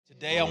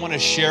Today I want to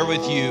share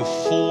with you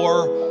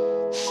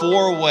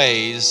four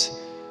ways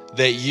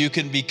that you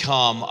can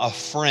become a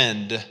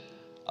friend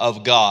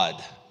of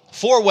God.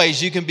 4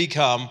 ways you can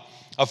become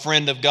a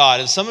friend of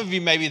God. And some of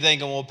you may be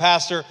thinking, well,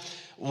 Pastor,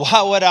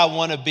 why would I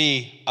want to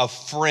be a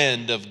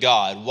friend of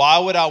God? Why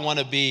would I want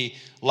to be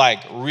like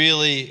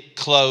really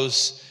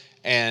close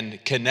and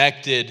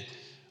connected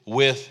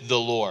with the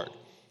Lord?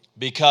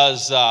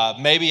 Because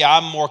maybe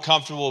I'm more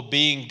comfortable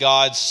being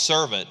God's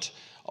servant,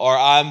 or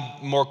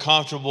I'm more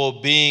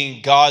comfortable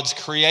being God's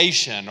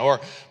creation, or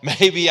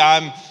maybe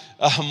I'm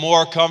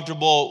more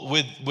comfortable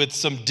with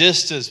some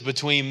distance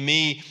between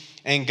me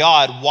and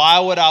God. Why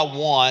would I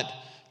want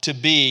to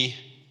be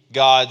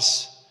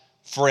God's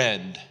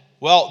friend?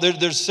 Well,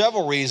 there's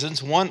several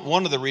reasons.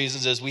 One of the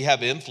reasons is we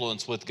have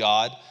influence with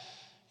God.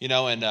 You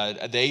know, in the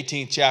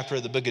 18th chapter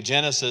of the book of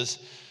Genesis,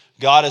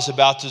 God is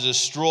about to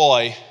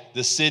destroy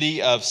the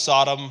city of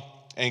Sodom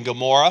and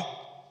Gomorrah.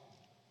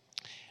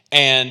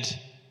 And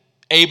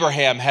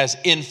Abraham has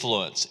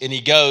influence, and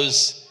he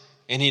goes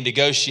and he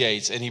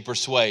negotiates and he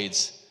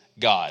persuades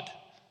God.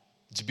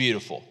 It's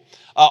beautiful.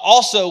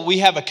 Also, we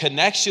have a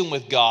connection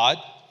with God.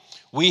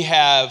 We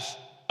have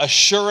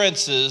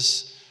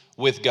assurances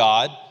with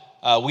God.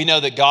 We know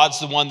that God's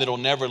the one that will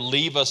never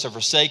leave us or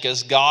forsake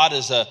us. God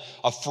is a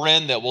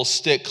friend that will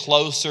stick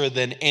closer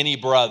than any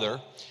brother.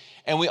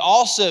 And we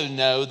also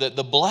know that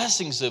the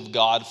blessings of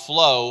God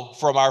flow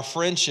from our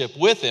friendship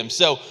with Him.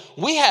 So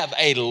we have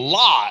a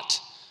lot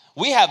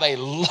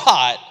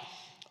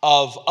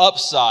of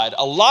upside,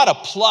 a lot of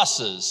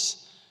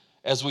pluses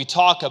as we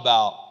talk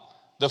about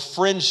the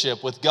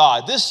friendship with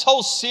God. This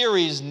whole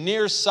series,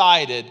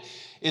 Nearsighted,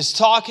 is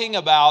talking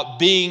about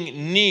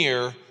being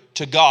near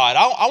to God.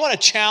 I want to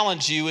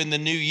challenge you in the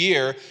new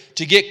year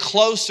to get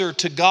closer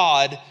to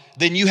God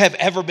than you have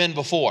ever been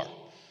before.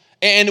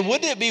 And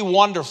wouldn't it be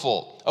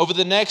wonderful over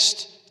the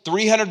next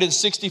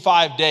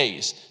 365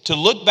 days to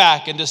look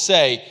back and to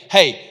say,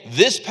 hey,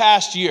 this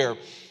past year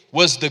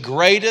was the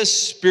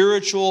greatest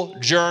spiritual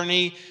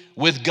journey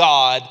with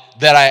God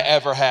that I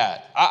ever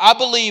had. I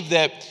believe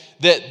that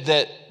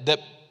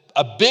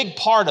a big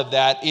part of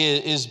that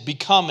is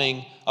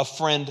becoming a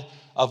friend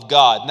of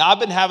God. Now, I've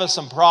been having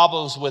some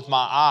problems with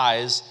my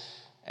eyes,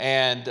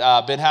 and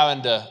I've been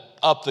having to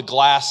up the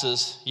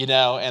glasses,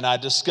 and I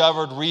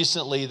discovered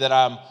recently that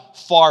I'm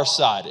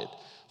farsighted.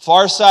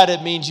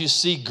 Farsighted means you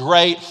see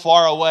great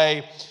far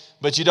away,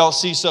 but you don't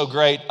see so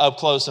great up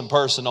close and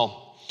personal.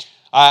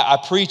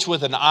 I preach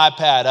with an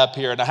iPad up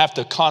here, and I have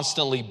to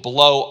constantly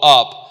blow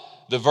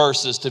up the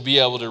verses to be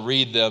able to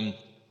read them.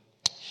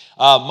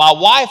 My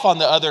wife, on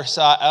the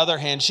other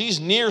hand,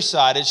 she's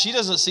nearsighted. She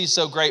doesn't see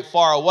so great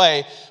far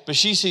away, but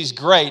she sees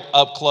great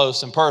up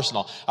close and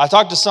personal. I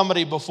talked to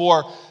somebody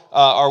before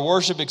our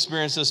worship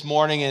experience this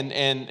morning,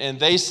 and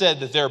they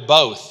said that they're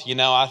both.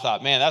 I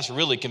thought, man, that's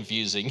really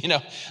confusing,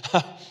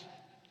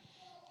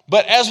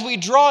 But as we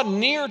draw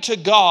near to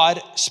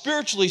God,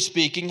 spiritually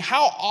speaking,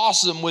 how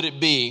awesome would it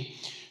be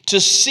to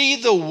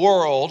see the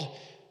world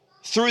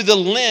through the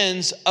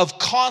lens of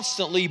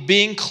constantly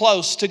being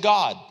close to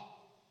God?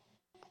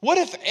 What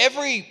if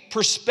every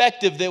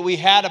perspective that we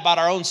had about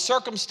our own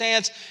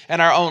circumstance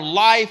and our own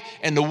life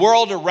and the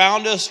world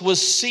around us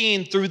was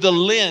seen through the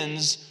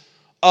lens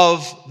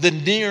of the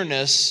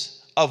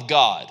nearness of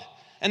God?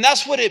 And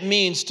that's what it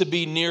means to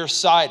be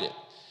nearsighted.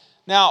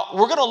 Now,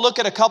 we're going to look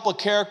at a couple of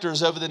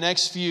characters over the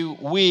next few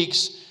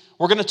weeks.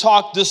 We're going to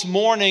talk this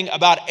morning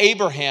about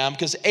Abraham,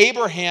 because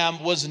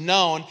Abraham was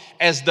known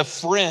as the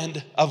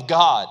friend of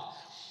God.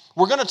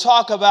 We're going to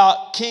talk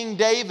about King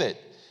David.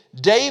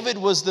 David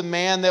was the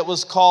man that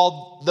was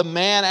called the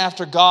man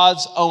after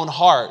God's own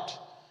heart.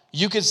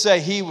 You could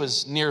say he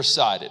was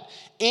nearsighted.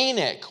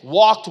 Enoch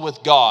walked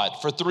with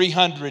God for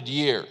 300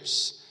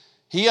 years.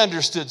 He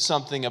understood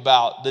something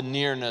about the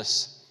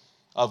nearness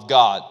of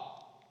God.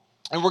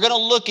 And we're going to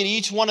look at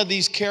each one of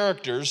these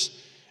characters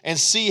and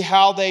see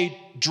how they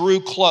drew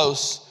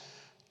close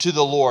to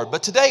the Lord.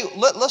 But today,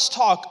 let's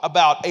talk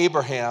about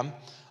Abraham.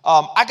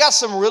 I got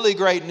some really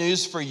great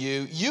news for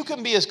you. You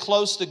can be as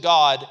close to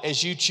God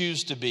as you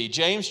choose to be.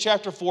 James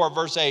chapter 4,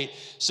 verse 8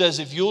 says,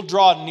 if you'll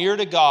draw near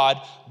to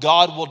God,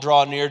 God will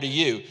draw near to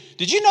you.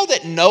 Did you know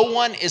that no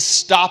one is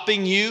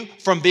stopping you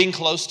from being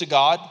close to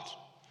God?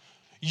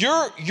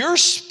 Your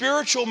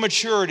spiritual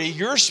maturity,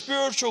 your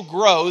spiritual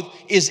growth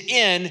is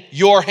in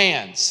your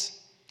hands.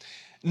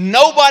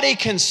 Nobody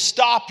can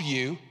stop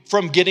you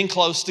from getting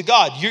close to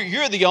God.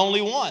 You're the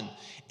only one.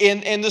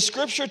 And the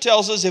scripture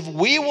tells us if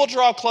we will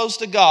draw close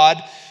to God,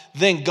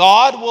 then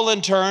God will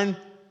in turn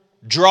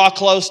draw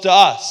close to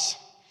us.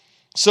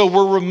 So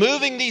we're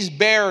removing these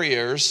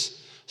barriers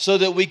so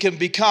that we can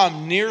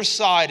become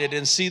nearsighted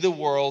and see the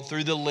world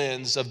through the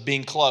lens of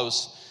being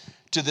close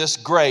to this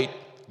great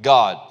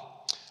God.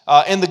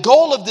 And the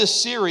goal of this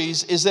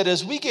series is that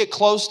as we get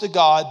close to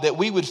God, that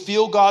we would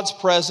feel God's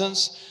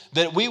presence,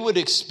 that we would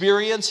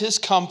experience His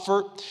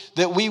comfort,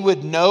 that we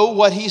would know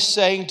what He's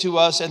saying to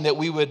us, and that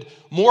we would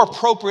more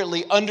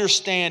appropriately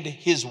understand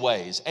His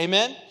ways.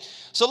 Amen?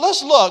 So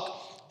let's look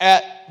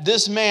at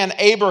this man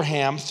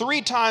Abraham.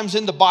 3 times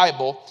in the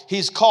Bible,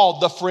 he's called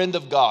the friend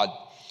of God.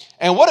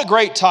 And what a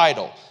great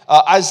title.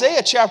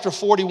 Isaiah chapter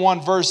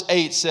 41 verse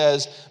 8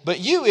 says, "But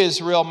you,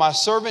 Israel, my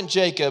servant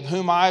Jacob,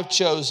 whom I have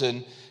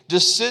chosen,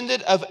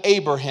 descendant of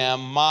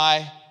Abraham,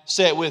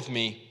 say it with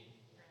me,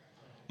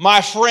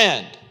 my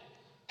friend."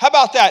 How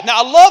about that?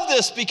 Now I love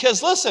this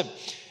because listen,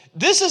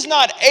 this is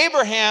not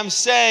Abraham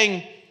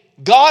saying,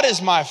 "God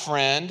is my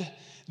friend."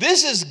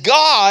 This is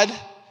God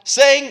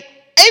saying,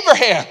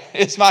 "Abraham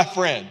is my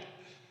friend."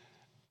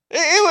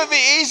 It would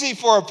be easy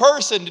for a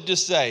person to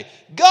just say,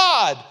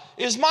 "God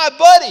is my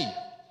buddy."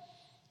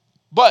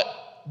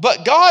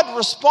 But God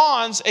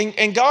responds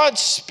and God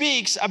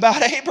speaks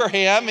about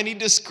Abraham, and he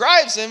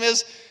describes him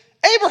as,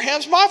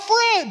 "Abraham's my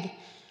friend."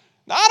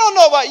 Now, I don't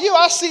know about you.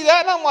 I see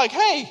that and I'm like,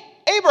 "Hey,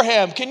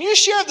 Abraham, can you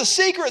share the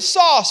secret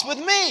sauce with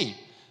me?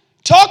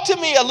 Talk to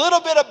me a little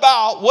bit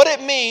about what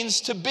it means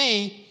to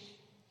be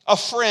a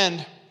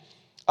friend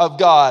of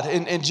God."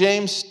 In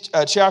James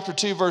chapter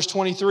 2, verse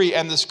 23,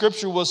 "And the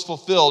scripture was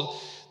fulfilled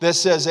that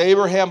says,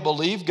 Abraham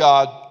believed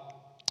God,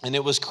 and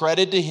it was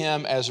credited to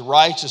him as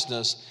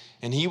righteousness,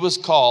 and he was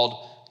called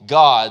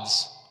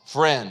God's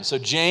friend." So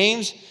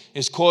James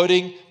is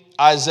quoting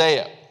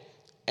Isaiah.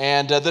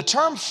 And the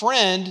term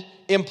friend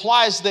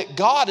implies that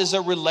God is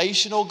a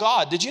relational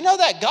God. Did you know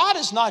that? God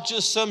is not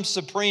just some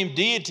supreme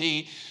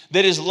deity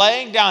that is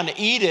laying down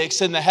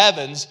edicts in the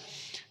heavens.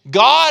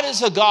 God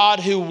is a God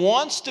who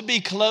wants to be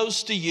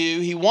close to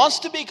you. He wants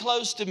to be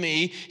close to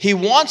me. He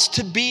wants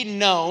to be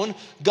known.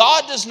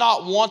 God does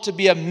not want to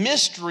be a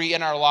mystery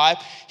in our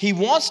life. He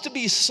wants to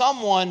be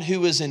someone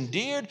who is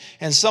endeared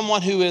and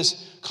someone who is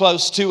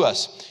close to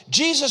us.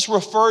 Jesus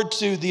referred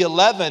to the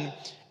 11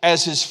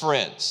 as his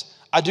friends.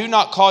 "I do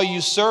not call you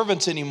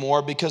servants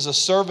anymore because a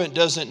servant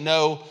doesn't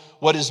know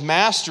what his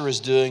master is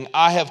doing.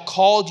 I have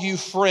called you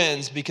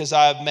friends because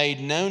I have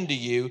made known to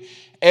you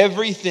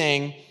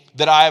everything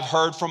that I have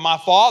heard from my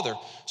Father."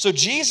 So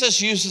Jesus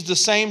uses the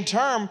same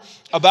term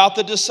about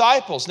the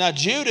disciples. Now,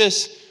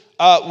 Judas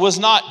was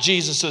not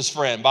Jesus'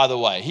 friend, by the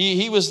way.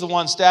 He was the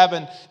one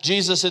stabbing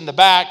Jesus in the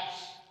back.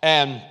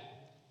 And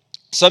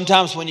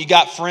sometimes when you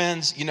got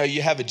friends,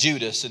 you have a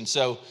Judas. And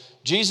so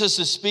Jesus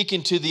is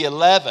speaking to the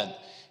 11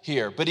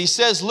 here. But he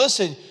says,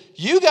 "Listen,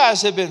 you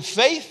guys have been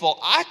faithful.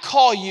 I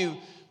call you,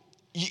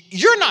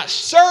 you're not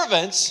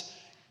servants,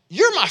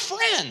 you're my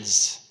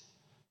friends.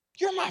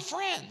 You're my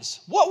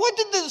friends." What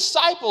did the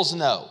disciples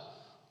know?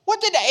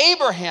 What did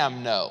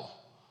Abraham know?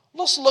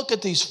 Let's look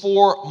at these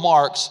 4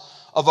 marks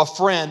of a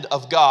friend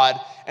of God.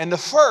 And the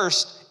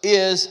first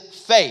is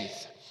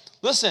faith.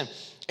 Listen,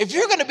 if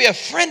you're going to be a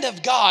friend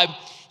of God,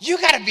 you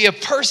got to be a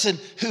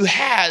person who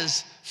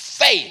has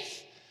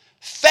faith.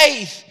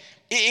 Faith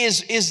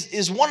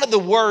is one of the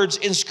words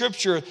in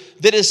Scripture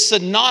that is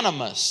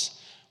synonymous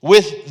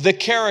with the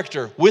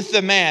character, with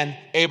the man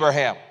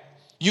Abraham.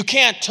 You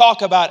can't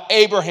talk about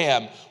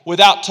Abraham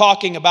without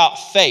talking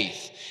about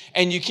faith.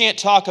 And you can't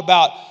talk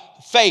about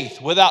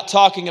faith without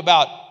talking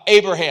about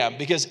Abraham,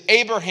 because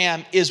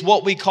Abraham is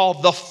what we call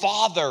the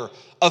father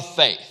of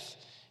faith.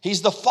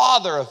 He's the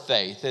father of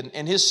faith.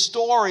 And his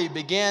story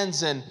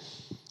begins in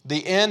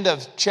the end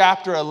of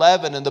chapter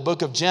 11 in the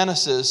book of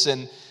Genesis.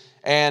 And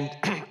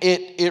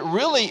it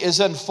really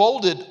is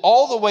unfolded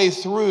all the way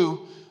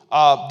through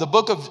the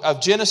book of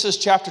Genesis.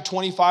 Chapter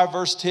 25,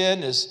 verse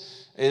 10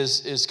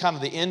 is kind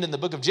of the end in the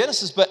book of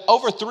Genesis. But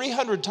over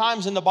 300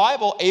 times in the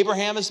Bible,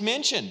 Abraham is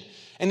mentioned.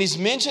 And he's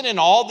mentioned in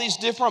all these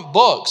different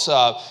books.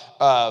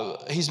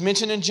 He's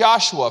mentioned in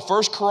Joshua,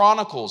 1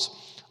 Chronicles,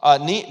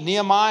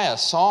 Nehemiah,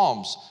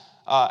 Psalms,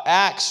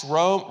 Acts,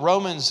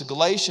 Romans,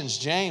 Galatians,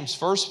 James,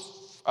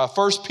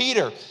 First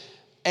Peter.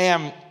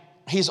 And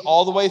he's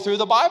all the way through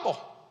the Bible.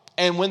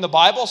 And when the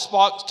Bible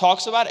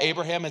talks about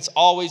Abraham, it's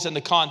always in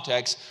the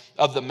context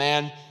of the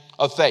man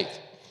of faith.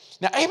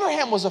 Now,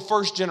 Abraham was a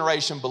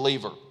first-generation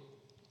believer.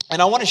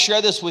 And I want to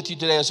share this with you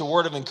today as a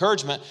word of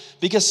encouragement,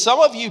 because some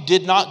of you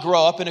did not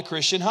grow up in a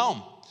Christian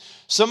home.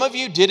 Some of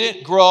you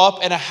didn't grow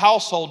up in a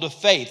household of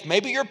faith.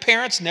 Maybe your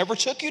parents never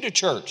took you to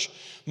church.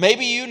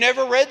 Maybe you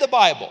never read the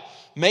Bible.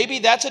 Maybe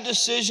that's a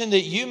decision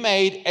that you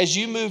made as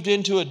you moved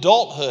into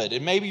adulthood.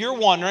 And maybe you're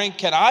wondering,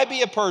 can I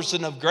be a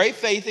person of great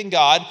faith in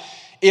God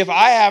if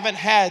I haven't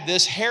had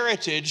this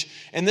heritage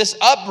and this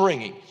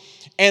upbringing?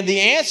 And the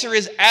answer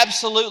is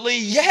absolutely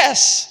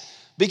yes.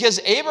 Because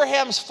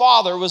Abraham's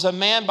father was a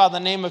man by the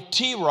name of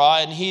Terah,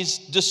 and he's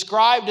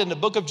described in the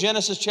book of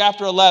Genesis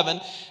chapter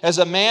 11 as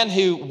a man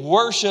who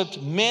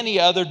worshiped many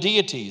other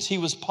deities. He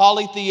was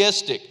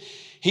polytheistic.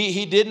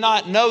 He did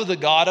not know the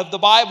God of the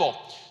Bible.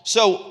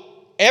 So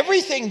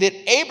everything that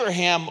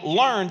Abraham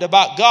learned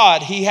about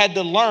God, he had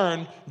to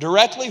learn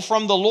directly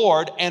from the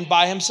Lord and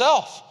by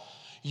himself.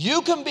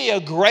 You can be a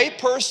great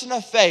person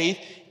of faith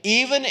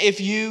even if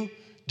you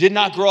did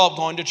not grow up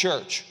going to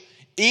church.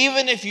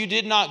 Even if you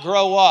did not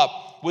grow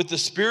up with the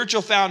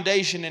spiritual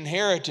foundation and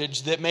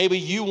heritage that maybe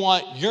you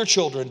want your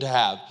children to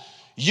have,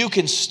 you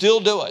can still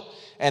do it.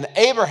 And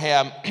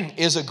Abraham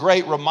is a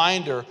great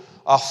reminder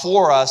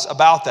for us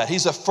about that.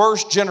 He's a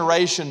first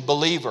generation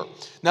believer.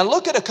 Now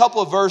look at a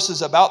couple of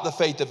verses about the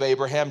faith of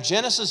Abraham.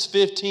 Genesis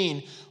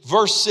 15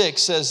 verse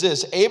 6 says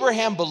this: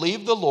 Abraham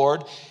believed the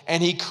Lord,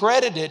 and he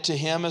credited it to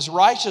him as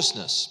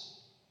righteousness.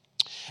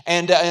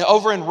 And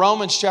over in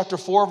Romans chapter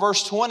 4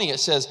 verse 20 it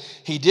says,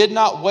 he did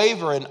not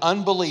waver in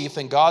unbelief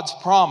in God's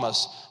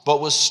promise,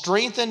 but was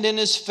strengthened in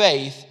his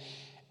faith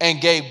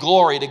and gave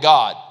glory to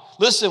God.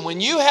 Listen, when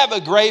you have a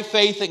great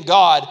faith in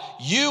God,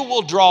 you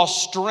will draw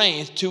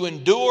strength to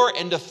endure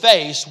and to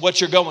face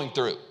what you're going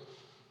through.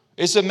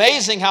 It's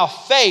amazing how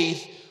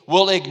faith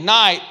will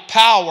ignite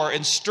power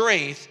and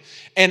strength,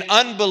 and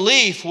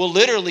unbelief will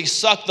literally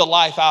suck the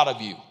life out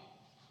of you.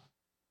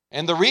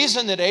 And the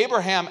reason that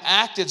Abraham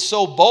acted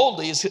so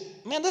boldly is,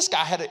 man, this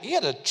guy had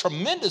a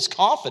tremendous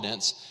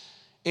confidence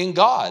in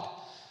God.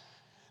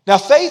 Now,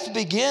 faith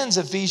begins,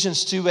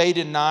 Ephesians 2, 8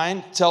 and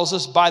 9 tells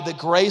us, by the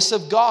grace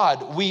of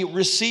God, we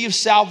receive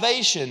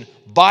salvation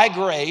by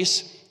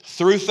grace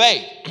through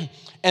faith.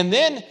 And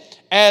then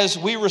as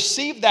we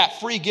receive that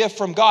free gift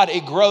from God,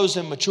 it grows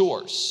and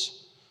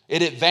matures.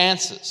 It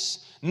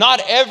advances. Not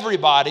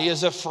everybody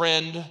is a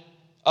friend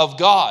of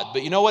God.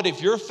 But you know what?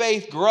 If your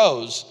faith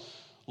grows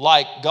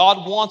like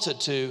God wants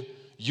it to,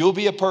 you'll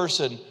be a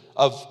person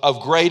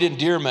of great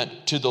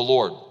endearment to the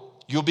Lord.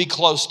 You'll be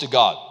close to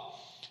God.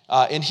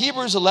 In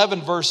Hebrews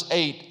 11 verse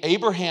 8,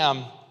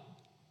 Abraham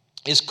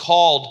is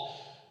called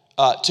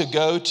to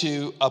go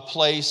to a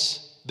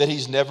place that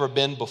he's never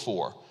been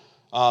before.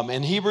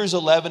 And Hebrews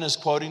 11 is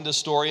quoting the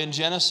story in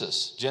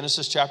Genesis.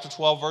 Genesis chapter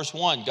 12 verse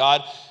 1.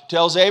 God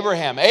tells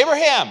Abraham,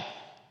 Abraham,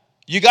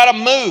 you got to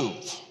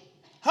move.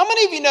 How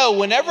many of you know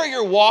whenever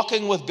you're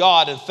walking with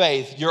God in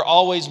faith, you're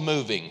always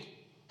moving?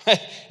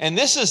 And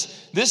this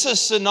is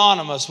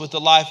synonymous with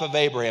the life of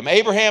Abraham.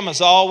 Abraham is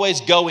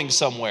always going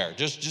somewhere.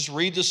 Just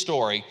read the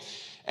story.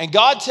 And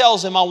God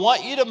tells him, I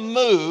want you to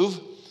move,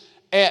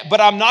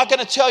 but I'm not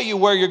going to tell you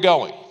where you're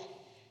going.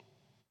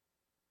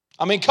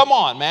 I mean, come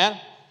on, man.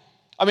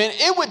 I mean,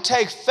 it would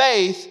take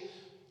faith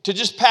to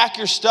just pack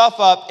your stuff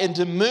up and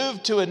to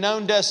move to a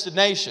known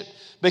destination.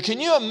 But can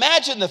you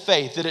imagine the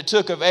faith that it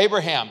took of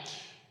Abraham?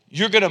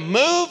 You're going to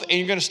move and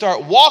you're going to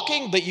start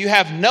walking, but you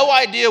have no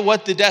idea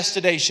what the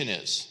destination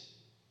is.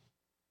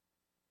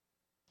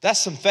 That's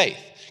some faith.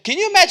 Can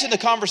you imagine the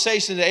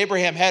conversation that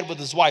Abraham had with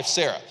his wife,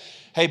 Sarah?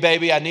 Hey,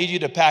 baby, I need you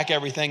to pack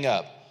everything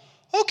up.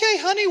 Okay,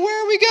 honey,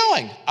 where are we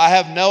going? I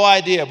have no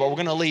idea, but we're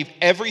going to leave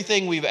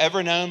everything we've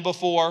ever known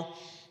before.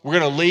 We're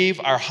going to leave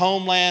our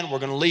homeland. We're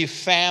going to leave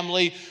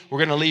family. We're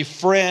going to leave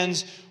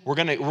friends. We're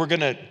going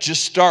to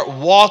just start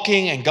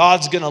walking, and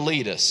God's going to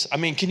lead us. I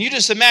mean, can you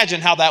just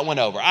imagine how that went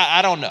over?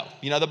 I don't know.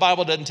 You know, the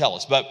Bible doesn't tell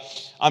us, but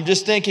I'm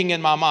just thinking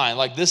in my mind,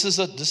 like this is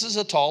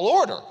a tall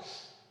order.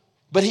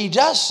 But he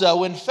does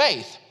so in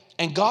faith,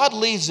 and God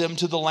leads him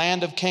to the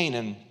land of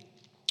Canaan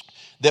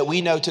that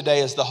we know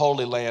today as the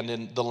Holy Land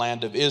in the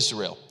land of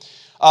Israel.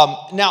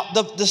 Now,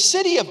 the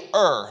city of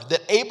Ur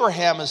that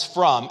Abraham is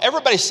from,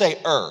 everybody say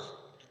Ur.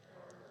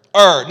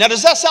 Ur. Now,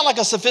 does that sound like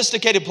a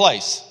sophisticated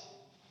place?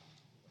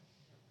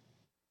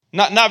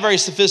 Not very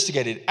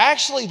sophisticated.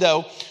 Actually,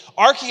 though,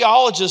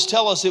 archaeologists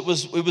tell us it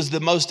was the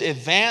most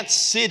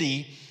advanced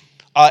city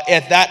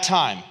at that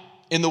time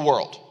in the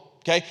world.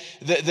 Okay,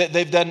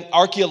 they've done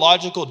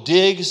archaeological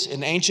digs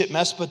in ancient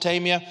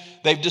Mesopotamia.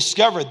 They've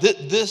discovered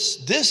that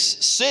this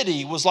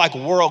city was like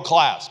world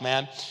class,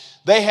 man.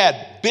 They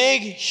had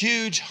big,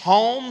 huge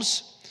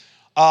homes.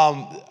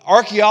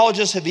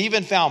 Archaeologists have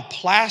even found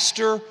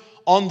plaster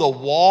on the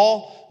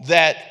wall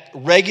that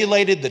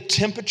regulated the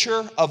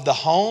temperature of the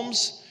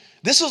homes.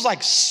 This was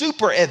like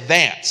super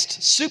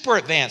advanced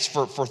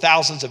for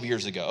thousands of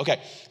years ago. Okay,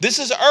 this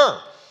is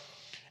Ur.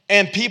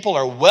 And people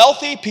are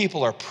wealthy,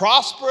 people are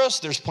prosperous,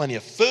 there's plenty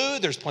of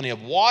food, there's plenty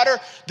of water.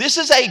 This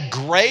is a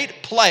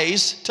great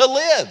place to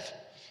live.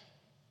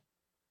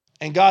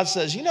 And God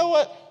says, you know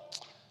what?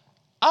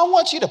 I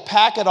want you to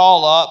pack it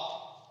all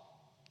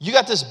up. You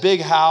got this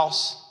big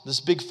house, this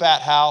big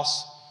fat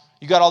house.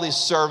 You got all these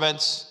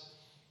servants.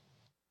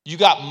 You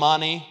got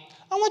money.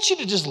 I want you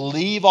to just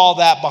leave all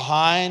that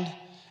behind.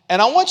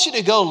 And I want you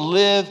to go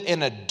live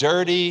in a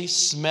dirty,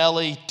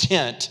 smelly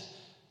tent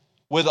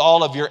with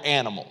all of your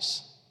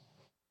animals.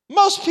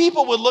 Most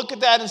people would look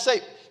at that and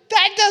say,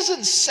 that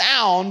doesn't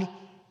sound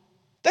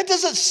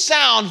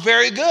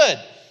very good.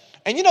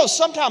 And you know,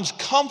 sometimes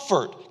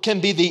comfort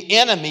can be the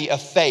enemy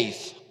of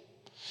faith.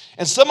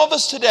 And some of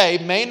us today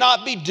may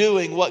not be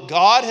doing what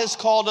God has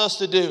called us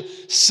to do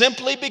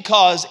simply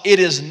because it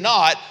is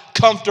not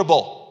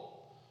comfortable.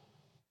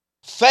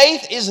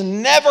 Faith is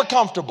never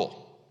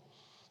comfortable.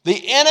 The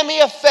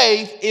enemy of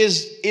faith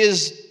is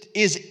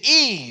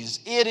ease.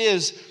 It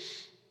is,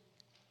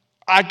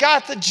 I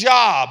got the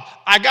job.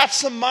 I got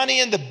some money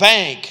in the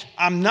bank.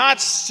 I'm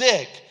not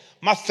sick.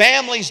 My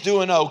family's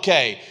doing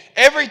okay.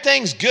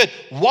 Everything's good.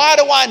 Why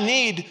do I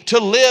need to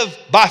live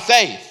by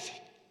faith?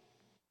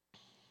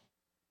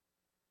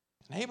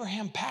 And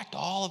Abraham packed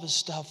all of his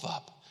stuff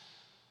up,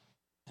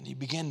 and he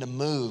began to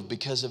move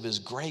because of his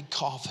great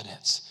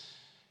confidence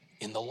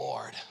in the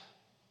Lord.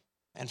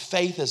 And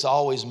faith is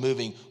always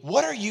moving.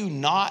 What are you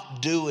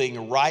not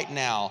doing right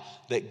now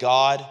that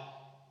God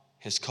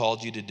has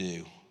called you to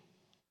do?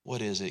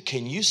 What is it?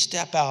 Can you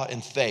step out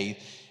in faith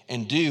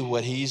and do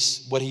what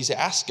he's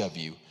asked of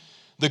you?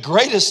 The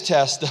greatest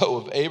test, though,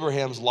 of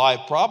Abraham's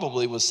life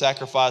probably was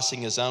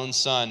sacrificing his own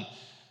son,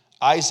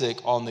 Isaac,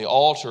 on the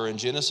altar. In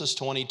Genesis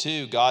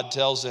 22, God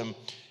tells him,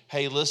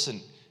 hey, listen,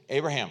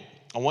 Abraham,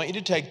 I want you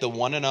to take the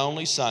one and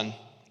only son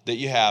that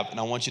you have, and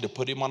I want you to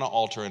put him on an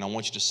altar, and I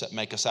want you to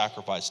make a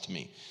sacrifice to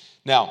me.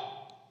 Now,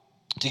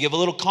 to give a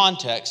little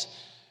context,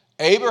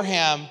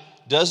 Abraham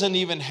doesn't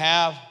even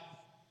have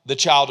the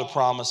child of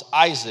promise,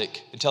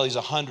 Isaac, until he's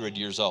 100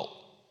 years old,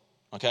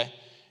 okay?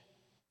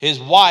 His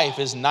wife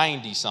is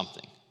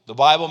 90-something. The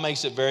Bible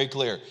makes it very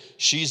clear.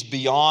 She's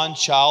beyond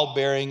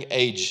childbearing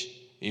age,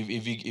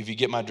 if you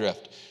get my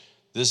drift.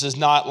 This is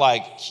not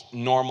like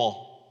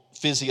normal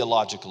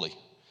physiologically.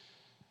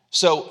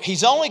 So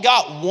he's only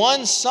got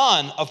one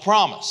son of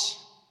promise,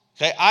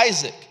 okay,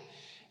 Isaac.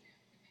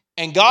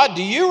 And God,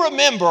 do you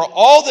remember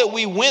all that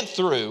we went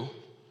through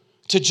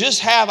to just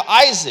have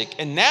Isaac,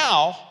 and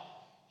now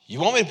you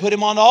want me to put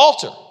him on the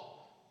altar?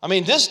 I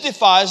mean, this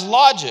defies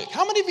logic.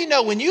 How many of you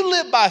know when you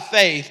live by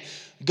faith,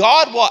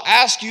 God will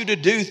ask you to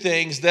do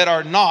things that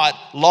are not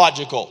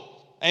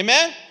logical?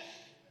 Amen?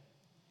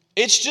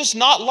 It's just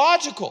not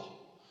logical.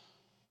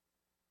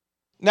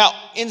 Now,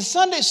 in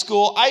Sunday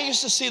school, I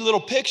used to see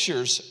little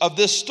pictures of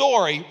this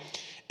story,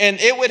 and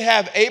it would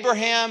have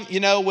Abraham,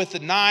 with the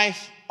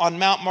knife on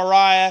Mount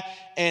Moriah,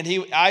 and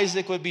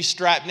Isaac would be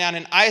strapped down,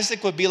 and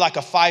Isaac would be like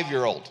a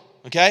 5-year-old,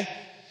 okay?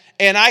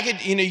 And I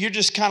could, you're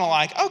just kind of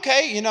like,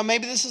 okay,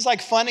 maybe this is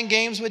like fun and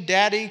games with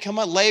daddy. Come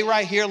on, lay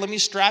right here. Let me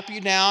strap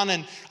you down,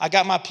 and I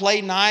got my play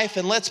knife,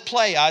 and let's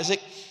play,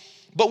 Isaac.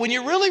 But when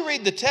you really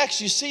read the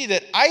text, you see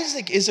that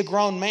Isaac is a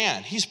grown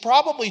man. He's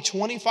probably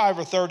 25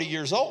 or 30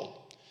 years old.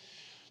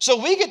 So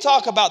we could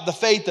talk about the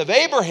faith of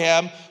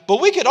Abraham,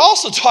 but we could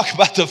also talk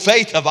about the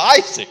faith of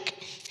Isaac.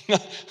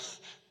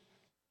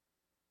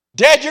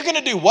 Dad, you're going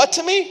to do what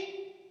to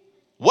me?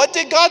 What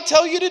did God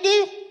tell you to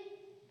do?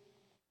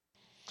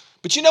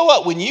 But you know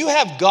what? When you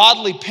have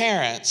godly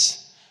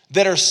parents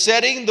that are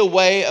setting the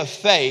way of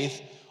faith,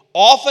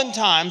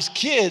 oftentimes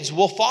kids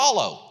will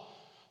follow.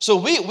 So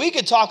we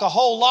could talk a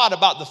whole lot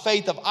about the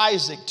faith of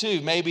Isaac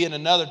too, maybe in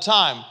another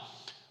time.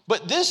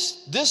 But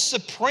this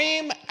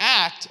supreme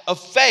act of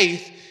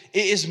faith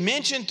is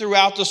mentioned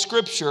throughout the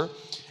scripture.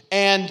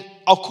 And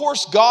of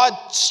course, God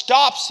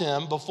stops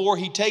him before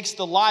he takes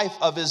the life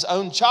of his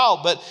own child.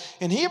 But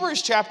in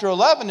Hebrews chapter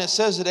 11, it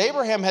says that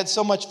Abraham had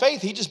so much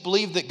faith, he just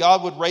believed that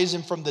God would raise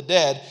him from the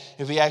dead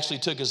if he actually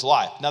took his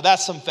life. Now,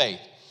 that's some faith.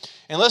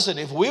 And listen,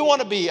 if we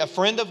want to be a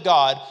friend of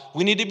God,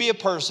 we need to be a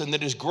person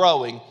that is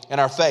growing in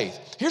our faith.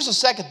 Here's the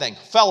second thing,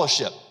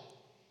 fellowship.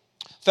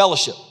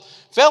 Fellowship.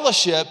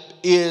 Fellowship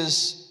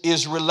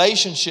is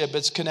relationship,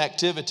 it's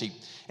connectivity.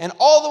 And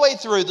all the way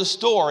through the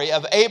story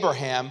of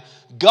Abraham,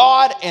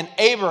 God and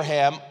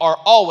Abraham are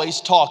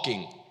always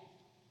talking.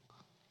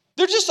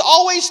 They're just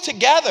always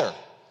together.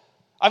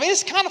 I mean,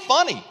 it's kind of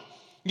funny.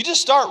 You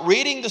just start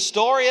reading the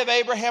story of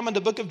Abraham in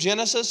the book of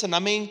Genesis, and I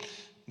mean,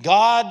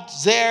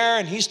 God's there,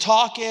 and he's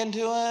talking to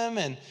him,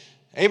 and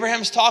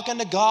Abraham's talking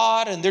to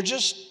God, and they're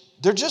just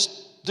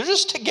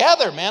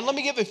together, man. Let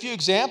me give a few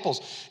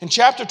examples. In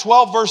chapter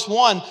 12, verse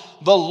 1,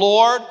 the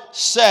Lord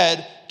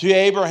said to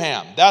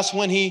Abraham. That's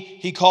when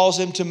he calls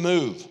him to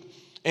move.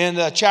 In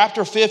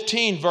chapter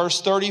 15, verse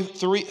 3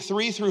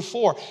 through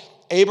 4,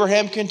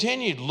 Abraham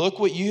continued, look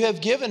what you have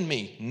given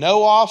me,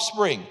 no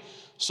offspring.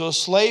 So a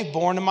slave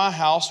born in my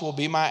house will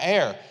be my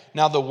heir.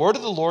 Now the word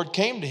of the Lord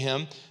came to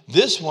him,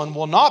 this one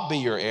will not be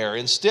your heir.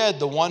 Instead,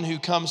 the one who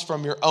comes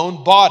from your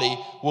own body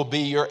will be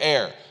your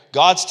heir.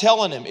 God's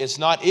telling him it's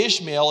not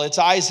Ishmael, it's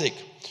Isaac.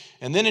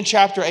 And then in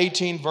chapter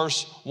 18,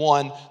 verse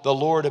 1, the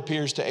Lord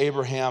appears to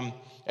Abraham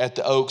at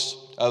the oaks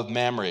of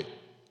Mamre.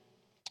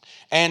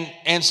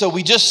 And so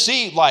we just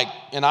see,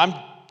 and I'm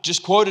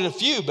just quoted a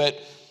few, but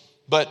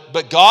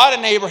God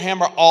and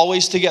Abraham are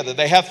always together.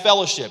 They have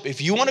fellowship.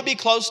 If you want to be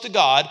close to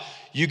God,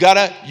 you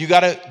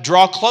gotta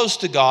draw close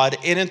to God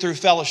in and through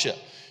fellowship.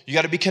 You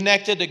got to be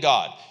connected to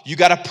God. You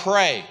got to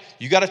pray.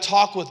 You got to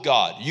talk with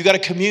God. You got to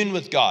commune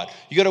with God.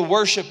 You got to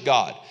worship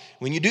God.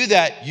 When you do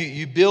that,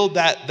 you build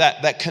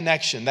that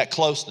connection, that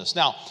closeness.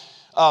 Now,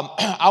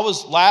 I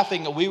was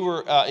laughing. We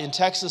were in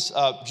Texas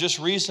just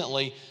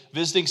recently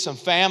visiting some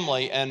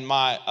family, and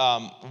my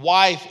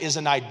wife is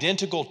an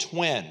identical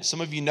twin. Some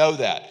of you know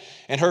that.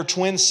 And her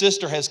twin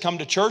sister has come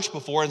to church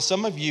before, and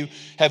some of you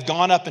have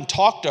gone up and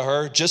talked to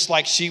her just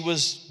like she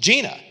was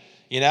Gina,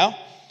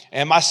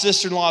 And my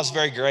sister-in-law is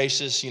very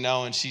gracious,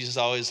 and she's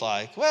always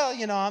like, well,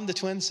 I'm the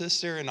twin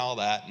sister and all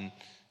that. And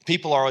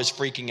people are always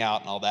freaking out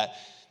and all that.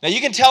 Now, you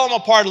can tell them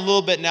apart a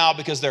little bit now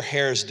because their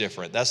hair is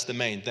different. That's the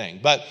main thing.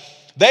 But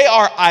they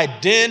are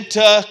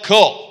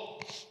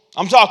identical.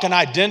 I'm talking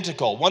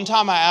identical. One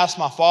time I asked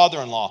my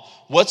father-in-law,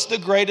 what's the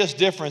greatest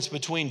difference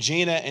between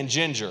Gina and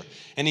Ginger?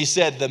 And he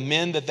said, the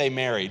men that they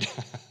married.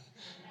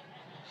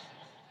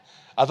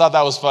 I thought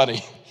that was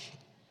funny.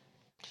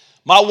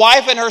 My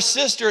wife and her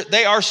sister,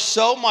 they are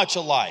so much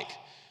alike.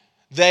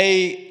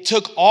 They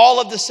took all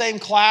of the same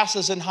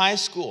classes in high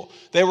school.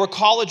 They were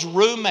college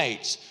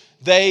roommates.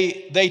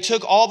 They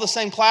took all the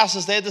same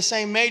classes. They had the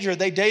same major.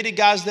 They dated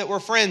guys that were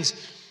friends.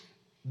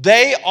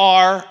 They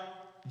are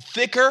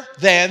thicker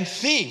than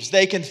thieves.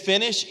 They can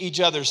finish each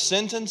other's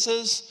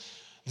sentences.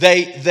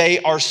 They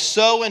are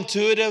so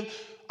intuitive.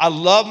 I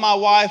love my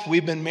wife.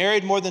 We've been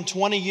married more than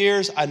 20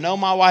 years. I know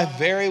my wife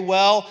very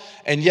well.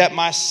 And yet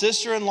my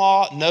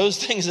sister-in-law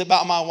knows things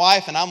about my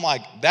wife. And I'm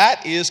like,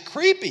 that is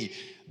creepy.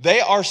 They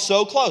are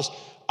so close.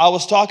 I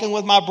was talking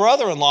with my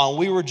brother-in-law, and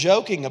we were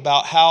joking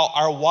about how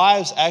our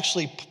wives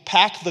actually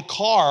pack the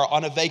car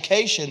on a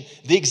vacation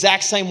the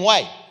exact same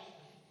way.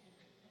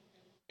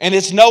 And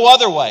it's no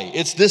other way.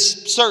 It's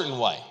this certain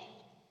way.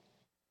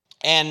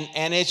 And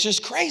it's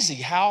just crazy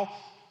how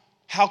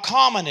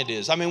common it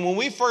is. I mean, when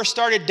we first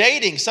started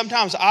dating,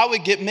 sometimes I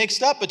would get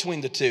mixed up between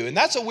the two, and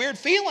that's a weird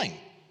feeling.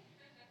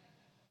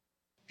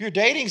 If you're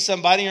dating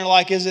somebody and you're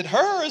like, is it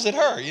her or is it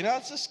her? You know,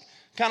 it's just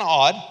kind of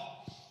odd.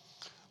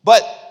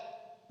 But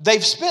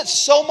they've spent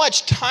so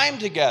much time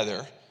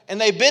together, and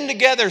they've been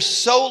together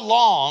so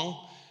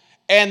long,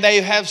 and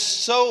they have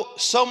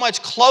so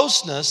much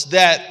closeness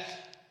that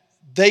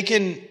they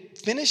can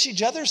finish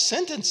each other's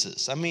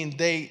sentences. I mean,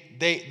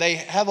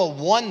 they have a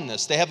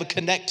oneness, they have a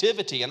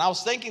connectivity. And I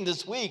was thinking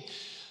this week,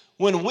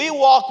 when we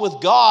walk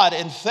with God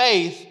in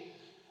faith,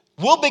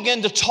 we'll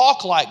begin to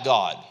talk like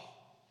God.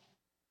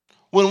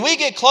 When we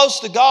get close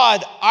to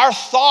God, our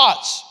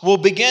thoughts will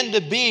begin to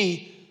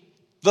be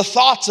the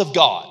thoughts of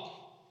God.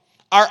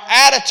 Our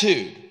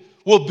attitude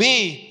will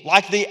be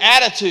like the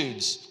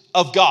attitudes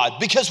of God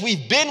because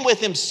we've been with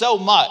Him so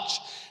much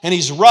and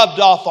He's rubbed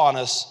off on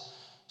us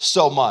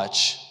so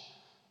much.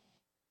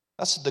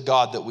 That's the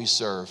God that we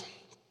serve.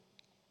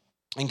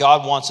 And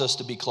God wants us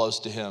to be close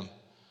to Him.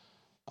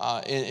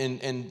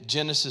 In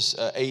Genesis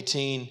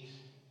 18,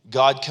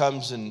 God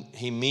comes and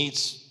He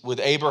meets with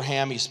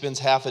Abraham. He spends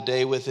half a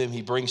day with him.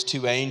 He brings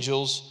 2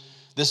 angels.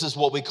 This is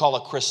what we call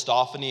a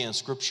Christophany in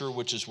Scripture,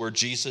 which is where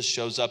Jesus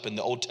shows up in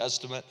the Old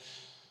Testament.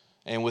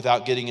 And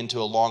without getting into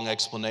a long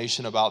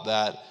explanation about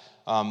that,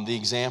 the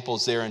example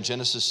is there in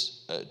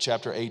Genesis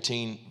chapter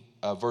 18,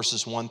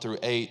 verses 1 through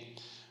 8.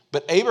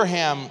 But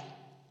Abraham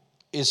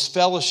is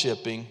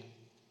fellowshipping.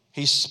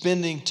 He's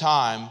spending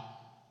time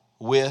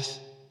with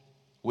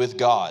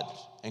God,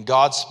 and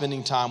God's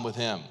spending time with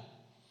him.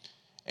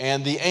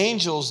 And the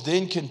angels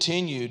then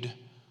continued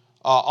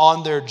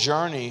on their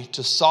journey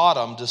to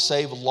Sodom to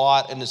save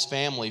Lot and his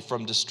family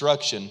from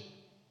destruction.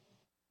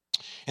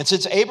 And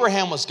since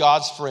Abraham was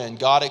God's friend,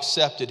 God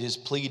accepted his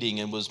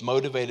pleading and was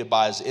motivated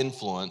by his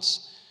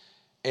influence.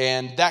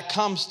 And that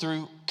comes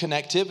through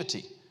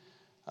connectivity,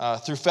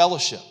 through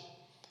fellowship.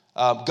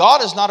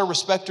 God is not a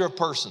respecter of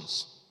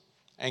persons.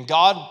 And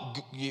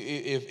God,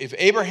 if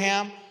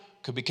Abraham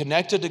could be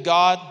connected to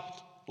God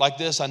like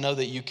this, I know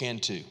that you can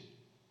too. Isn't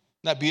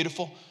that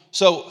beautiful?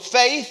 So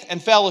faith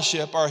and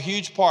fellowship are a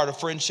huge part of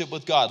friendship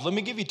with God. Let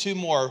me give you 2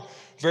 more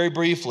very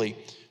briefly.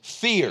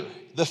 Fear,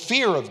 the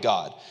fear of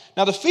God.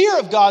 Now, the fear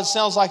of God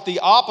sounds like the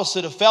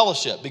opposite of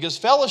fellowship, because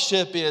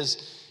fellowship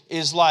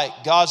is like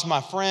God's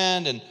my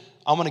friend and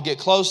I'm going to get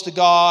close to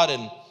God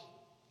and,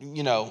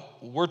 you know,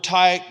 we're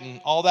tight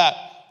and all that.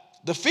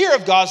 The fear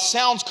of God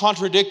sounds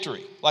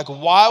contradictory. Like,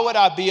 why would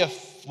I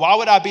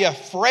be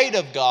afraid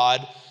of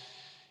God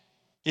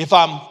if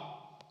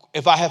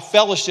I have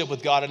fellowship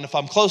with God and if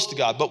I'm close to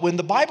God? But when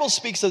the Bible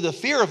speaks of the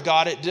fear of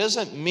God, it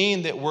doesn't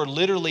mean that we're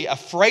literally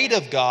afraid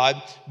of God,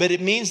 but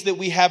it means that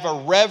we have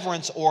a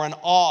reverence or an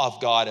awe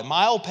of God. And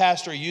my old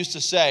pastor used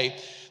to say,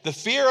 the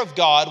fear of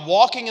God,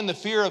 walking in the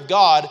fear of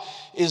God,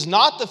 is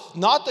not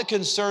the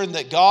concern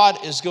that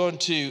God is going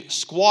to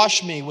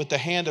squash me with the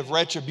hand of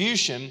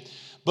retribution,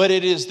 but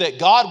it is that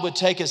God would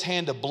take His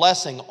hand of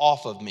blessing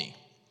off of me.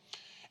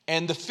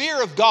 And the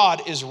fear of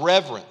God is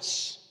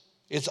reverence.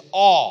 It's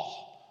awe.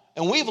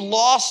 And we've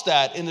lost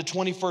that in the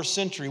 21st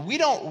century. We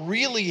don't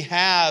really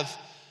have,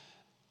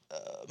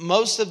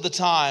 most of the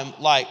time,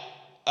 like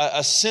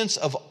a sense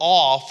of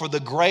awe for the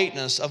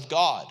greatness of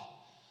God.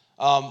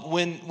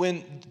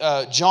 When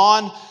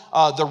John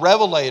the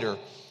Revelator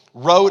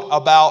wrote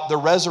about the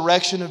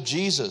resurrection of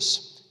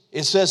Jesus,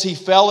 it says he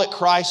fell at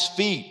Christ's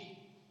feet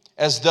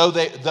as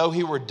though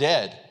he were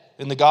dead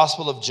in the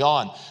Gospel of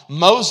John.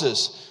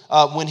 Moses,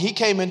 when he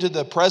came into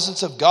the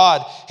presence of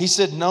God, he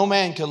said, no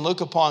man can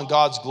look upon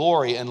God's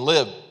glory and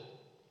live.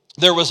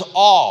 There was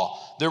awe,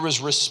 there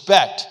was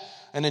respect.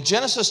 And in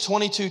Genesis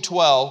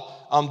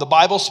 22:12, the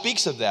Bible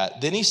speaks of that.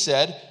 Then he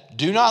said,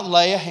 do not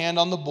lay a hand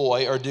on the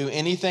boy or do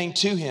anything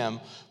to him,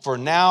 for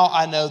now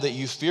I know that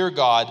you fear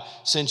God,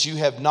 since you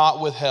have not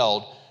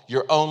withheld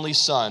your only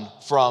son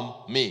from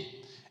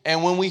me.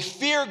 And when we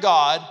fear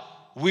God,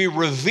 we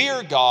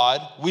revere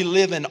God, we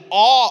live in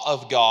awe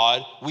of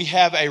God, we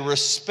have a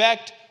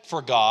respect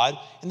for God,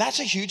 and that's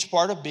a huge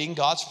part of being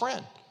God's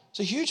friend. It's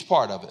a huge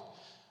part of it.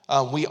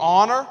 We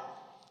honor,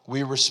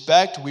 we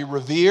respect, we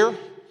revere,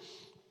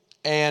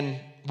 and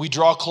we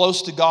draw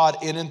close to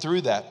God in and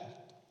through that.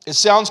 It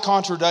sounds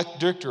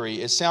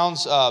contradictory. It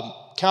sounds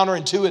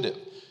counterintuitive,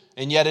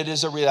 and yet it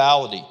is a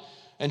reality.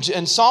 And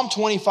in Psalm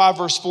 25,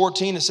 verse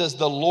 14, it says,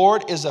 "The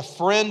Lord is a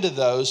friend to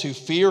those who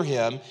fear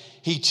him.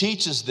 He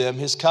teaches them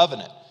his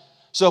covenant."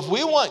 So if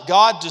we want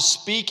God to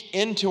speak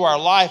into our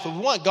life, if we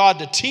want God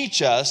to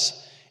teach us,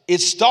 it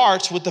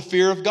starts with the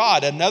fear of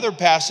God. Another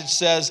passage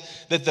says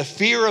that the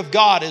fear of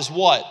God is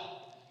what?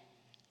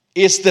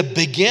 It's the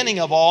beginning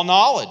of all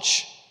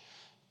knowledge.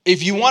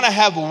 If you want to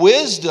have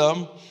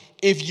wisdom,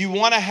 if you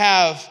want to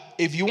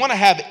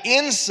have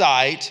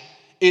insight,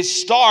 it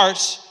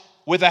starts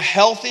with a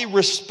healthy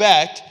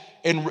respect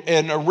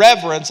and a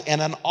reverence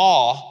and an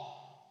awe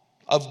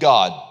of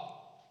God.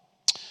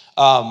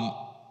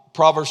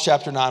 Proverbs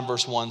chapter 9,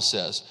 verse 1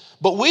 says,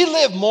 "But we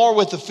live more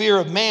with the fear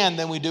of man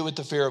than we do with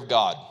the fear of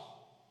God."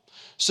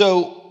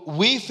 So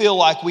we feel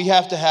like we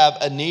have to have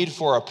a need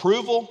for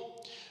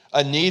approval,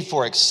 a need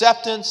for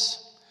acceptance,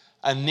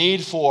 a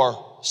need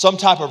for some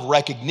type of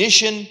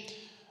recognition,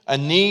 a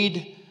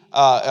need,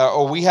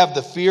 or we have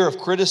the fear of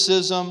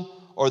criticism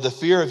or the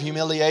fear of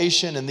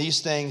humiliation, and these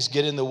things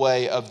get in the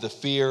way of the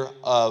fear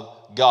of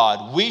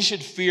God. We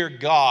should fear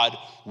God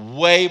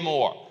way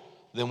more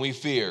than we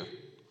fear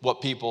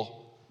what people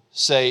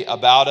say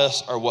about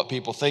us or what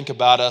people think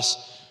about us.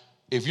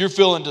 If you're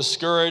feeling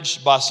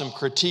discouraged by some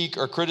critique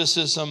or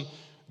criticism,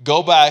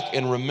 go back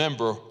and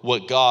remember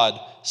what God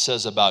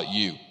says about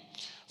you.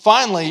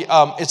 Finally,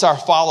 it's our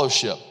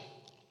fellowship.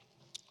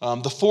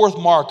 The fourth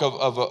mark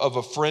of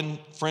a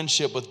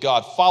friendship with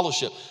God,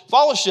 fellowship.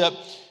 Fellowship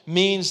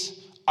means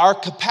our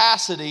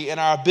capacity and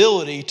our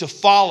ability to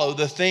follow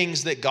the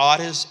things that God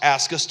has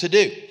asked us to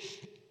do.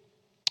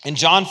 In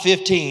John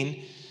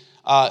 15,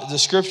 the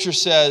scripture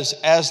says,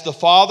 "As the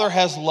Father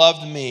has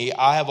loved me,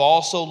 I have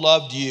also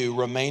loved you.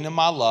 Remain in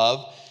my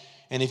love.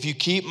 And if you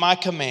keep my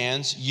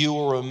commands, you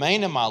will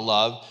remain in my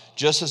love,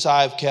 just as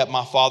I have kept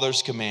my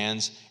Father's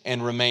commands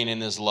and remain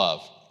in his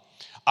love.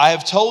 I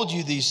have told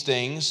you these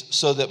things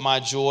so that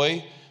my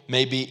joy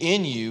may be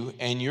in you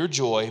and your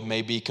joy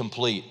may be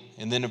complete."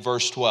 And then in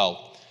verse 12,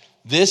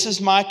 "This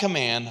is my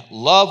command,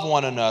 love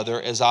one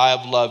another as I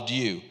have loved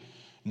you.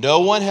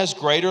 No one has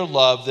greater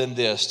love than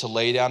this, to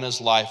lay down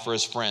his life for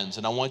his friends."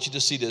 And I want you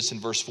to see this in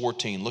verse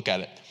 14. Look at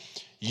it.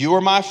 "You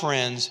are my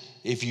friends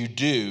if you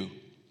do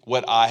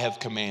what I have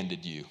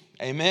commanded you."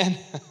 Amen?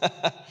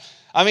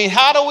 I mean,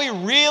 how do we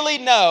really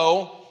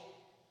know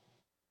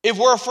if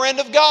we're a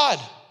friend of God?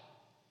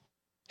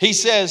 He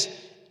says,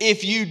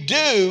 if you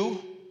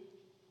do,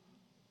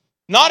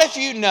 not if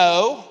you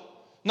know,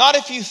 not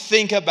if you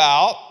think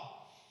about,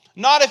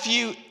 not if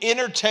you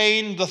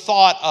entertain the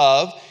thought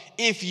of,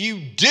 if you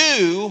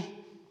do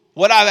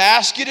what I've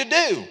asked you to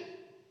do.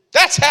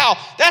 That's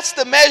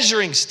the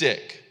measuring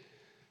stick.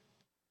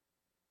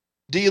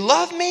 Do you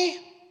love me?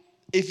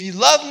 If you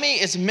love me,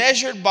 it's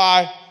measured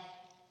by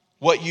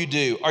what you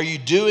do. Are you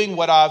doing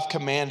what I've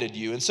commanded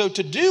you? And so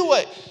to do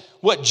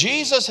what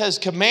Jesus has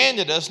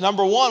commanded us,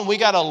 number one, we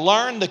got to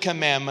learn the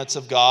commandments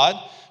of God.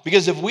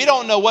 Because if we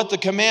don't know what the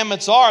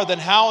commandments are, then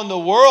how in the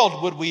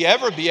world would we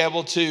ever be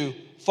able to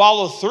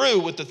follow through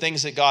with the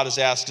things that God has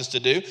asked us to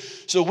do?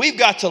 So we've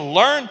got to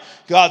learn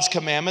God's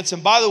commandments.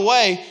 And by the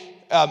way,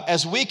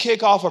 as we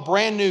kick off a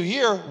brand new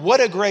year, what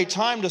a great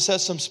time to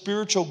set some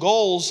spiritual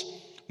goals,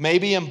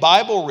 maybe in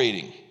Bible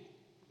reading,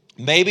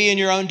 maybe in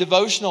your own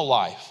devotional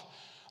life.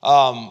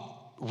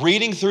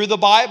 Reading through the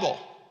Bible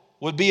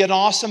would be an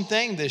awesome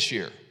thing this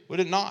year, would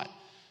it not?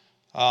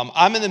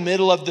 I'm in the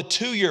middle of the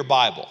 2-year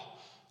Bible.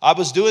 I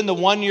was doing the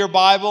 1-year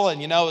Bible,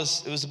 and it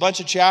was a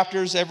bunch of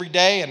chapters every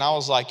day, and I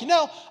was like,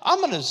 I'm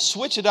going to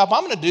switch it up.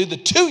 I'm going to do the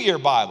 2-year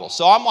Bible.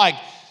 So I'm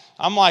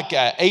like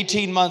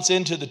 18 months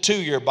into the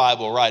 2-year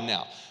Bible right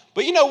now.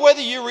 But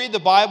whether you read the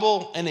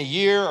Bible in a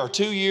year or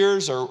 2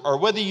 years, or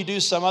whether you do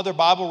some other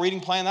Bible reading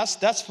plan,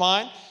 that's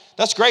fine.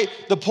 That's great.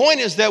 The point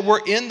is that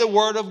we're in the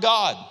Word of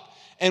God.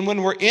 And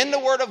when we're in the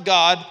Word of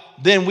God,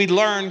 then we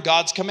learn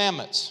God's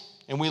commandments.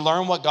 And we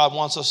learn what God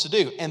wants us to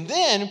do. And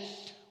then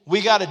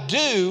we got to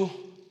do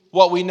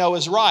what we know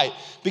is right.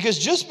 Because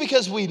just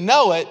because we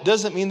know it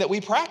doesn't mean that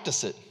we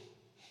practice it.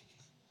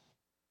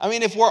 I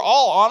mean, if we're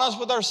all honest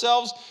with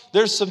ourselves,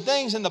 there's some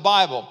things in the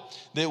Bible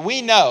that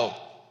we know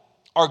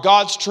are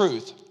God's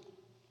truth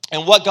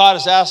and what God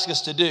has asked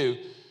us to do,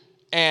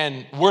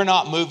 and we're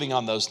not moving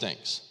on those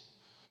things.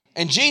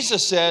 And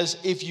Jesus says,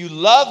 if you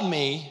love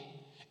me,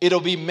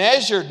 it'll be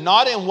measured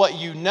not in what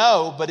you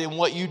know, but in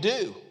what you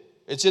do.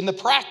 It's in the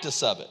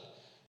practice of it.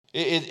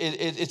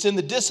 It's in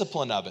the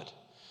discipline of it.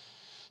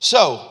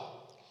 So,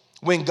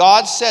 when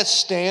God sets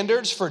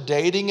standards for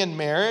dating and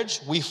marriage,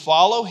 we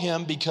follow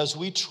him because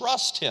we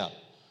trust him.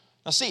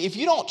 Now see, if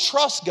you don't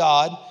trust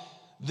God,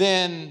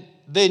 then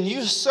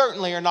you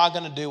certainly are not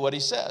going to do what he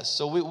says.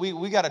 So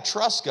we got to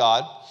trust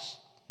God.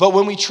 But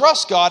when we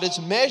trust God, it's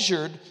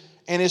measured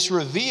and it's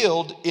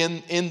revealed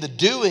in the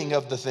doing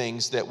of the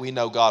things that we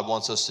know God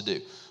wants us to do.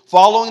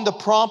 Following the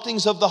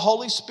promptings of the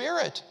Holy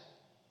Spirit.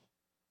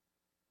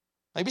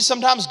 Maybe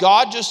sometimes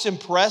God just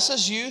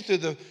impresses you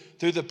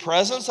through the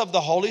presence of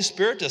the Holy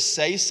Spirit to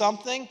say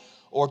something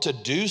or to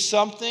do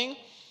something.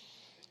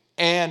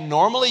 And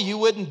normally you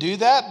wouldn't do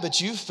that,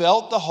 but you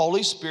felt the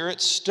Holy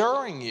Spirit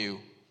stirring you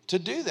to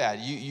do that.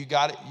 You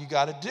got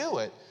to do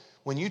it.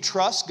 When you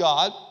trust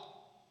God,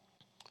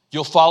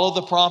 you'll follow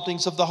the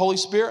promptings of the Holy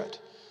Spirit.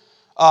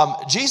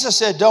 Jesus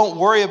said, don't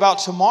worry about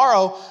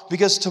tomorrow,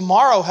 because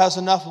tomorrow has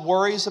enough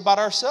worries about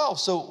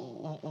ourselves. So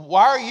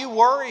why are you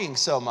worrying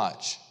so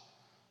much?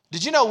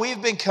 Did you know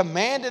we've been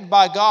commanded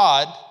by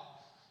God?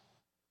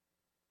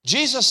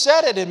 Jesus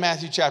said it in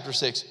Matthew chapter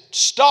 6.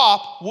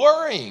 Stop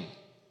worrying.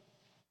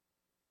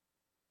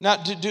 Now,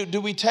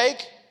 do we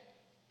take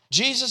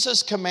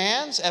Jesus'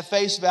 commands at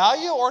face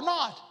value or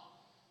not?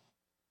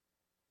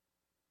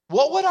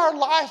 What would our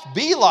life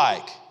be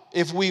like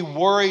if we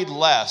worried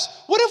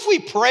less? What if we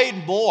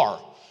prayed more?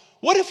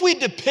 What if we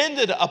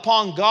depended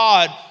upon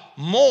God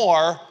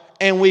more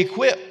and we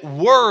quit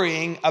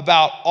worrying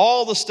about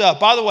all the stuff?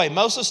 By the way,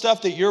 most of the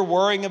stuff that you're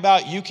worrying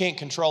about, you can't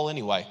control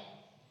anyway.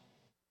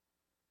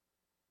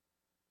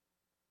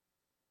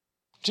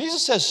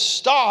 Jesus says,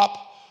 stop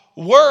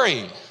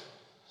worrying.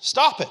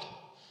 Stop it.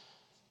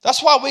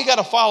 That's why we got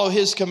to follow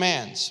his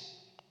commands.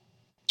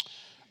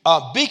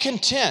 Be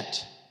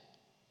content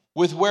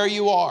with where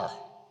you are.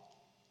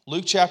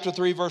 Luke chapter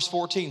 3, verse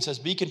 14 says,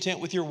 be content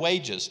with your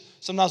wages.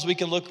 Sometimes we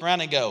can look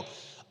around and go,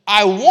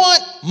 I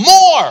want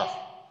more.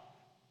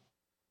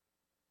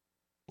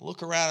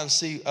 Look around and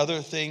see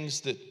other things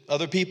that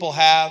other people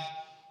have.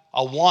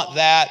 I want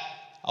that.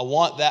 I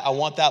want that. I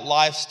want that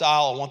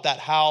lifestyle. I want that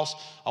house.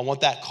 I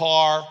want that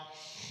car.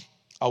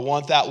 I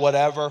want that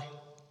whatever.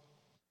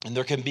 And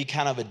there can be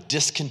kind of a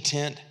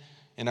discontent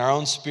in our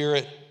own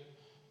spirit.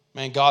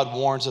 Man, God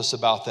warns us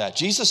about that.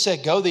 Jesus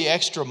said, go the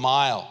extra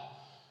mile.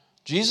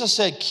 Jesus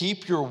said,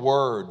 keep your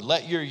word.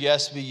 Let your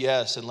yes be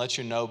yes and let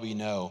your no be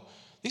no.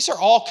 These are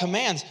all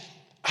commands.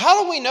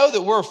 How do we know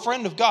that we're a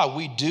friend of God?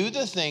 We do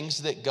the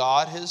things that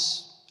God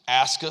has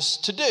asked us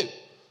to do.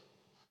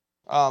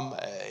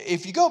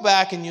 If you go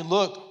back and you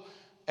look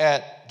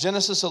at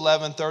Genesis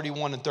 11,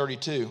 31 and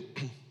 32,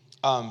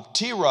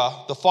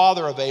 Terah, the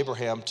father of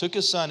Abraham, took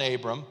his son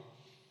Abram.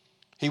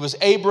 He was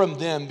Abram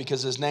then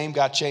because his name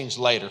got changed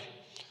later.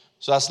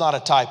 So that's not a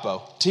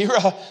typo.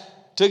 Terah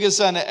took his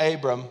son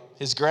Abram,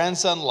 his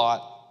grandson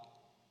Lot,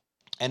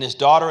 and his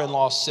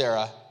daughter-in-law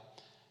Sarah,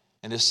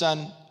 and his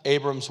son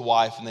Abram's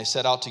wife, and they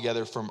set out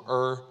together from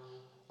Ur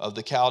of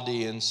the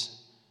Chaldeans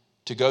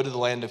to go to the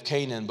land of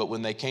Canaan. But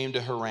when they came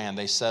to Haran,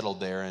 they settled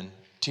there, and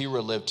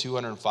Terah lived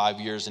 205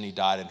 years, and he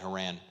died in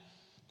Haran.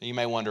 Now you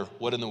may wonder,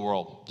 what in the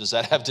world does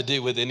that have to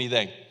do with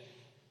anything?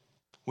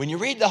 When you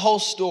read the whole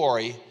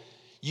story,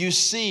 you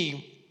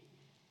see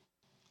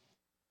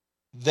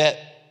that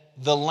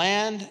the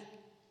land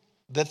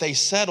that they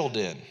settled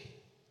in,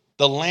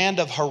 the land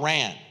of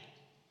Haran,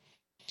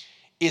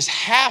 is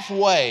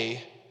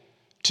halfway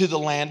to the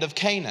land of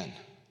Canaan.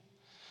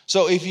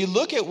 So if you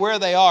look at where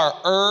they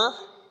are,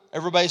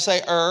 everybody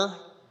say Ur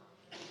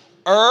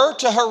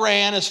to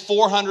Haran is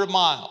 400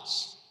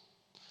 miles.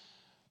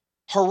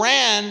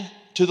 Haran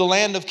to the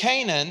land of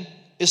Canaan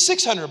is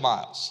 600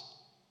 miles.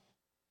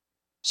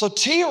 So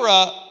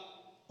Terah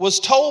was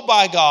told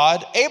by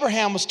God,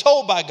 Abraham was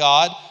told by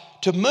God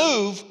to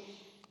move,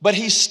 but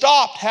he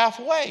stopped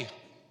halfway.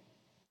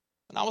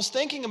 And I was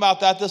thinking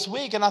about that this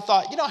week, and I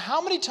thought,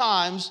 how many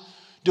times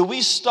do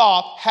we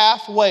stop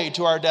halfway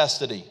to our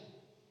destiny?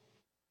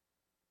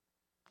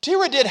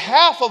 Terah did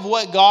half of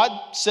what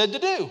God said to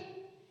do.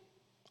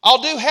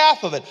 I'll do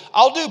half of it.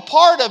 I'll do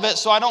part of it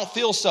so I don't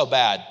feel so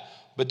bad.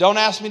 But don't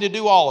ask me to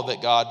do all of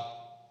it, God.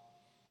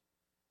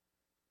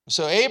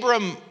 So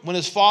Abram, when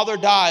his father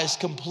dies,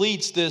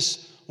 completes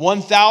this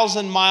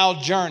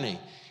 1,000-mile journey.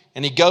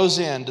 And he goes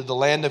into the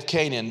land of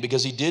Canaan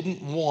because he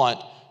didn't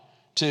want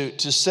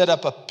to set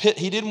up a pit.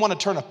 He didn't want to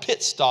turn a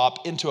pit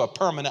stop into a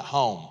permanent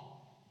home.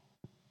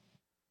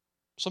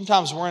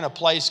 Sometimes we're in a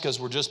place because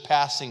we're just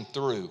passing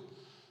through.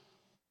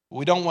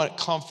 We don't want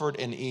comfort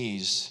and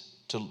ease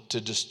to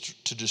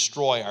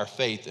destroy our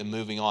faith and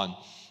moving on.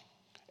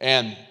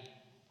 And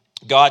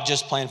God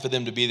just planned for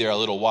them to be there a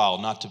little while,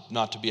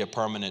 not to be a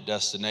permanent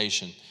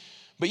destination.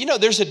 But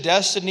there's a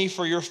destiny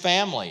for your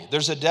family.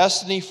 There's a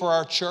destiny for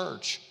our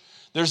church.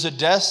 There's a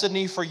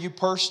destiny for you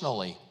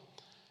personally.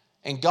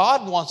 And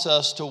God wants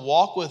us to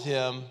walk with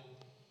him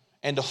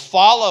and to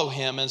follow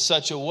him in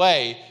such a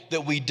way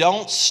that we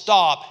don't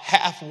stop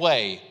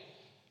halfway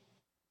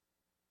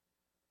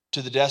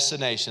to the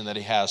destination that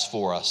he has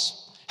for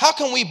us. How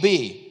can we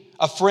be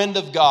a friend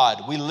of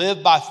God? We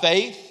live by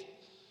faith,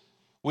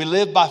 we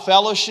live by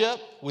fellowship,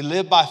 we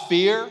live by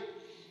fear,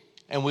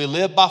 and we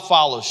live by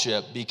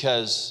fellowship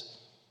because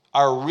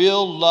our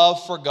real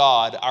love for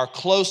God, our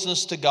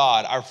closeness to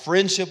God, our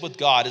friendship with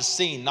God is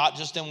seen not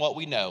just in what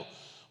we know,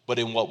 but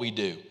in what we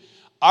do.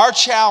 Our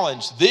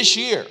challenge this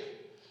year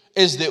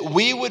is that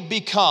we would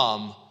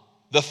become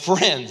the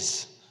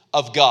friends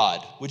of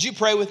God. Would you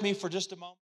pray with me for just a moment?